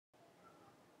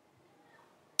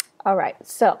All right,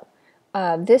 so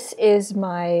this is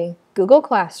my Google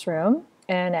Classroom,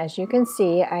 and as you can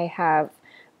see, I have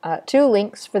two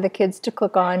links for the kids to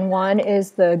click on. One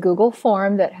is the Google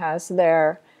form that has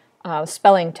their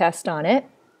spelling test on it,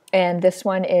 and this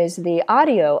one is the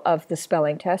audio of the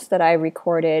spelling test that I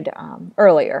recorded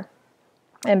earlier.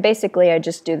 And basically, I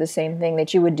just do the same thing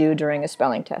that you would do during a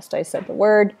spelling test. I said the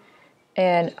word,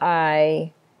 and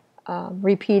I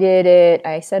repeated it,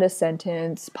 I said a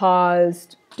sentence,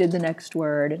 paused, did the next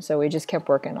word, and so we just kept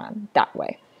working on that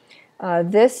way.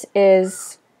 This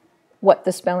is what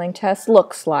the spelling test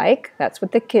looks like. That's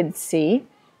what the kids see.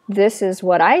 This is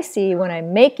what I see when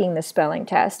I'm making the spelling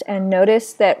test, and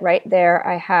notice that right there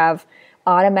I have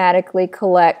automatically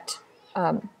collect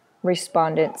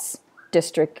respondent's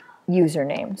district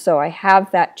username. So I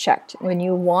have that checked. When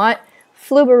you want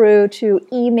Flubaroo to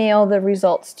email the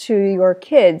results to your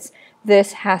kids,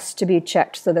 this has to be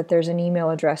checked so that there's an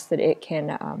email address that it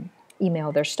can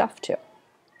email their stuff to.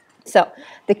 So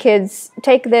the kids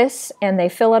take this and they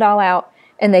fill it all out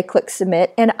and they click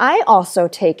submit, and I also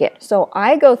take it. So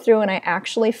I go through and I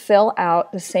actually fill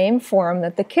out the same form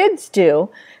that the kids do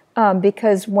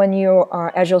because when you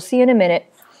are, as you'll see in a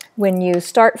minute, when you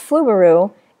start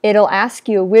Flubaroo, it'll ask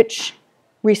you which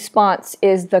response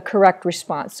is the correct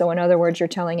response. So in other words, you're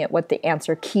telling it what the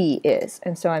answer key is.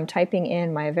 And so I'm typing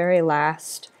in my very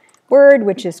last word,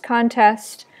 which is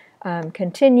contest,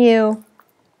 continue.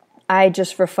 I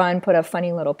just for fun put a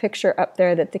funny little picture up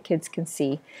there that the kids can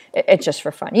see. It's just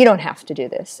for fun. You don't have to do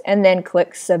this. And then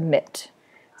click submit.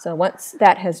 So once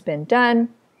that has been done,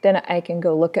 then I can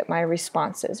go look at my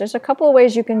responses. There's a couple of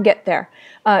ways you can get there.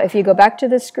 If you go back to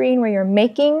the screen where you're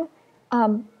making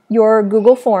your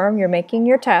Google form, you're making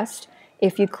your test,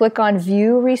 if you click on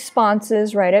View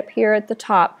Responses right up here at the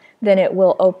top, then it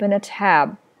will open a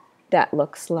tab that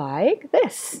looks like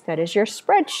this. That is your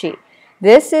spreadsheet.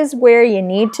 This is where you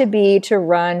need to be to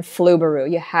run Flubaroo.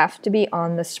 You have to be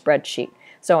on the spreadsheet.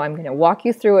 So I'm going to walk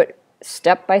you through it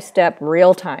step by step,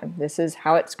 real time. This is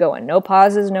how it's going. No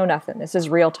pauses, no nothing. This is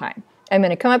real time. I'm going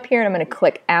to come up here and I'm going to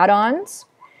click Add-ons.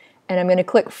 And I'm going to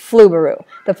click Flubaroo.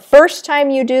 The first time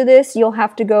you do this, you'll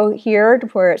have to go here to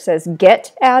where it says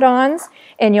Get Add-ons,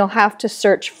 and you'll have to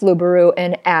search Flubaroo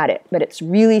and add it. But it's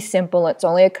really simple. It's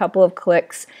only a couple of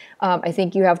clicks. I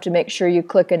think you have to make sure you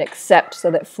click and accept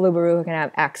so that Flubaroo can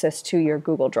have access to your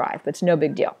Google Drive. But it's no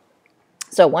big deal.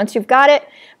 So once you've got it,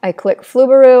 I click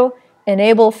Flubaroo,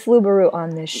 enable Flubaroo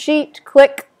on this sheet,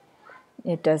 click.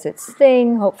 It does its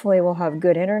thing. Hopefully we'll have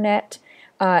good internet.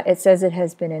 It says it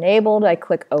has been enabled. I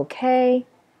click OK.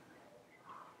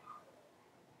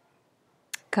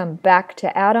 Come back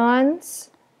to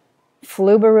add-ons.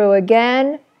 Flubaroo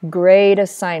again. Grade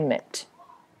assignment.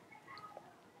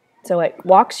 So it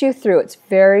walks you through. It's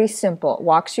very simple. It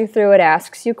walks you through. It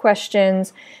asks you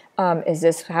questions. Is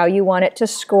this how you want it to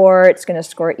score? It's going to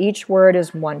score each word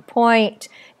as 1 point.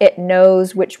 It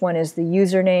knows which one is the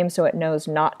username, so it knows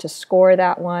not to score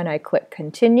that one. I click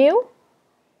continue.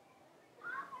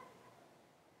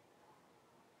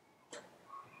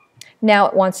 Now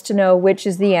it wants to know which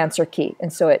is the answer key,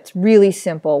 and so it's really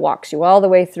simple, walks you all the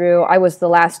way through. I was the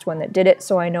last one that did it,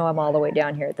 so I know I'm all the way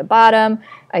down here at the bottom.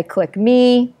 I click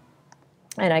me,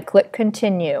 and I click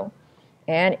continue,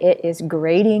 and it is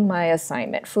grading my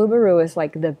assignment. Flubaroo is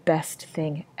like the best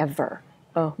thing ever.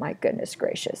 Oh my goodness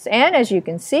gracious. And as you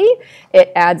can see,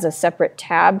 it adds a separate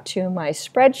tab to my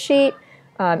spreadsheet.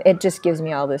 It just gives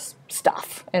me all this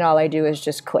stuff, and all I do is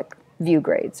just click View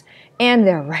Grades. And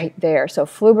they're right there. So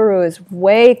Flubaroo is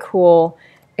way cool.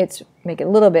 It's make it a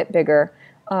little bit bigger.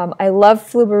 I love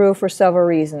Flubaroo for several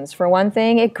reasons. For one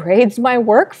thing, it grades my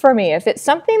work for me. If it's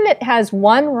something that has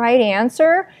one right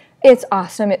answer, it's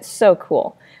awesome. It's so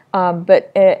cool.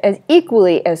 But as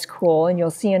equally as cool, and you'll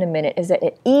see in a minute, is that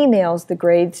it emails the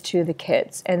grades to the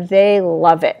kids, and they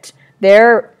love it.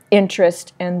 Their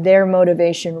interest and their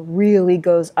motivation really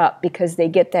goes up because they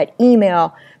get that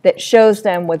email that shows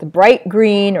them with bright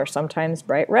green or sometimes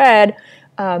bright red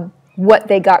what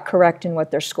they got correct and what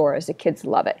their score is. The kids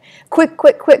love it.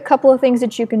 Quick couple of things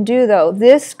that you can do though.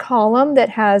 This column that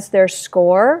has their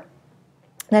score,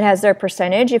 that has their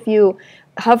percentage, if you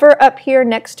hover up here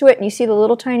next to it and you see the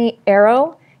little tiny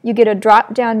arrow, you get a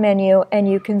drop down menu and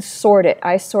you can sort it.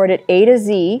 I sort it A to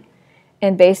Z.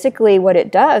 And basically what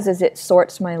it does is it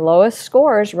sorts my lowest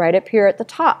scores right up here at the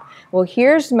top. Well,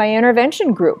 here's my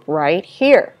intervention group right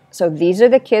here. So these are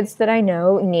the kids that I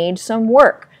know need some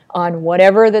work on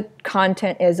whatever the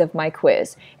content is of my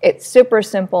quiz. It's super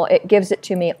simple. It gives it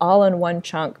to me all in one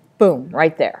chunk. Boom,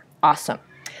 right there. Awesome.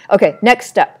 Okay, next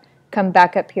step. Come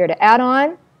back up here to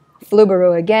add-on.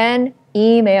 Flubaroo again.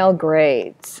 Email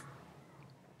grades.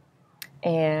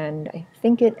 And I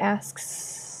think it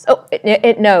asks, oh,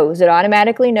 it knows. It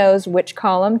automatically knows which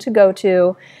column to go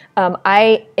to.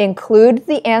 I include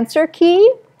the answer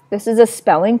key. This is a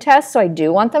spelling test, so I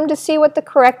do want them to see what the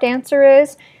correct answer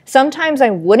is. Sometimes I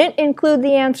wouldn't include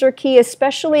the answer key,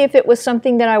 especially if it was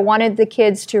something that I wanted the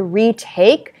kids to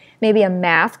retake, maybe a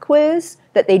math quiz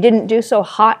that they didn't do so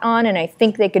hot on and I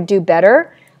think they could do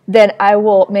better. Then I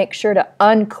will make sure to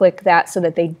unclick that so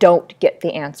that they don't get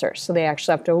the answer. So they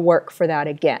actually have to work for that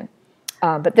again.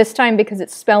 But this time, because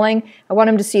it's spelling, I want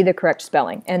them to see the correct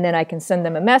spelling. And then I can send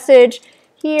them a message.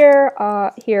 Here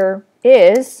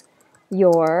is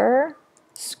your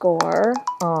score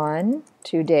on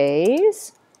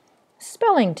today's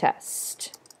spelling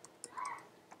test.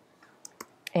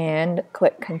 And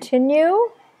click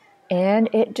continue. And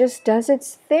it just does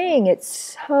its thing.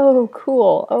 It's so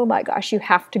cool. Oh my gosh, you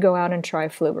have to go out and try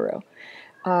Flubaroo.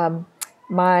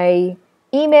 My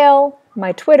email,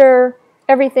 my Twitter,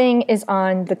 everything is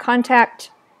on the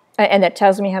contact, and that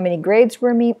tells me how many grades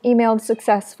were emailed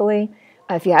successfully.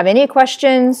 If you have any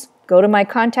questions, go to my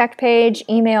contact page,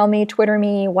 email me, Twitter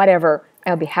me, whatever.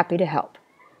 I'll be happy to help.